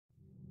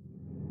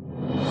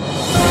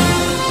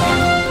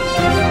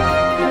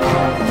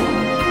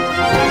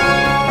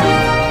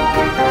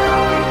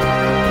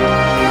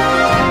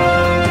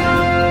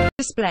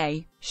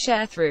display.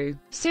 Sharethrough.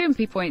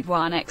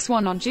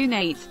 Soompi.1x1 On June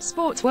 8,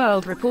 Sports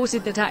World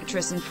reported that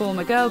actress and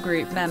former girl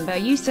group member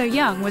Yoo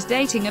So-young was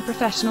dating a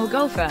professional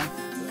golfer.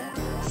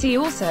 See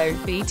also,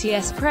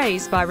 BTS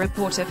praised by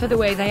reporter for the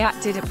way they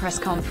acted at press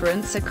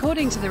conference.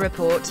 According to the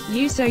report,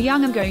 Yoo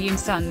So-young and Go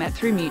Yoon-sung met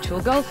through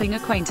mutual golfing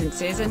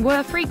acquaintances and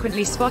were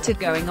frequently spotted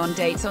going on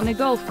dates on a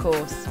golf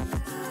course.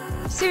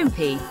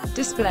 Soompi.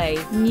 Display.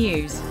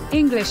 News.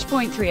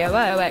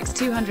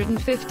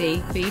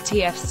 English.300x250,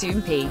 BTF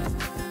Soompi.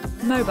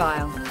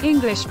 Mobile.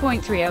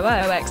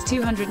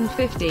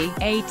 English.300x250,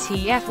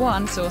 ATF.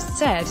 One source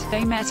said,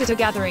 they met at a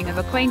gathering of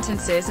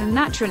acquaintances and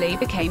naturally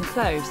became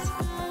close.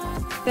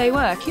 They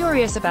were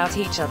curious about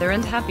each other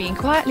and have been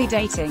quietly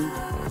dating.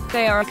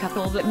 They are a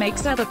couple that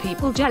makes other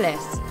people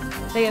jealous.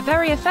 They are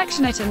very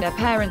affectionate and their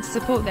parents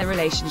support their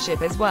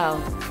relationship as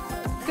well.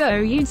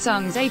 Go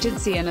Yoon-sung's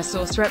agency and a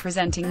source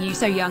representing Yoo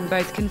So-young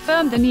both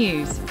confirmed the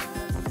news.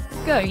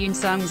 Go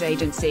Yoon-sung's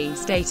agency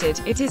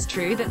stated, "It is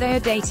true that they are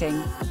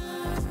dating.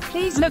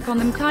 Please look on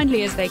them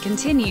kindly as they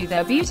continue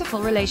their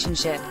beautiful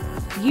relationship."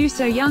 Yoo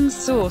So-young's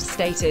source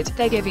stated,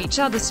 "They give each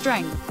other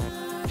strength.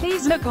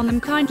 Please look on them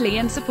kindly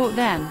and support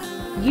them."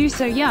 Yoo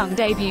So-young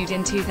debuted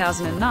in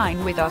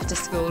 2009 with After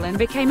School and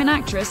became an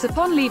actress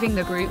upon leaving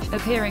the group,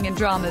 appearing in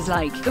dramas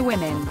like The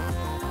Women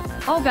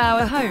of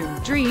Our Home,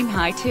 Dream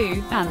High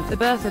 2, and The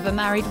Birth of a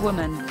Married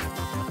Woman.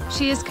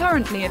 She is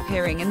currently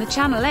appearing in the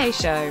Channel A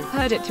show,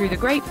 Heard It Through the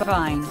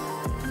Grapevine.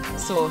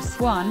 Source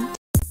 1.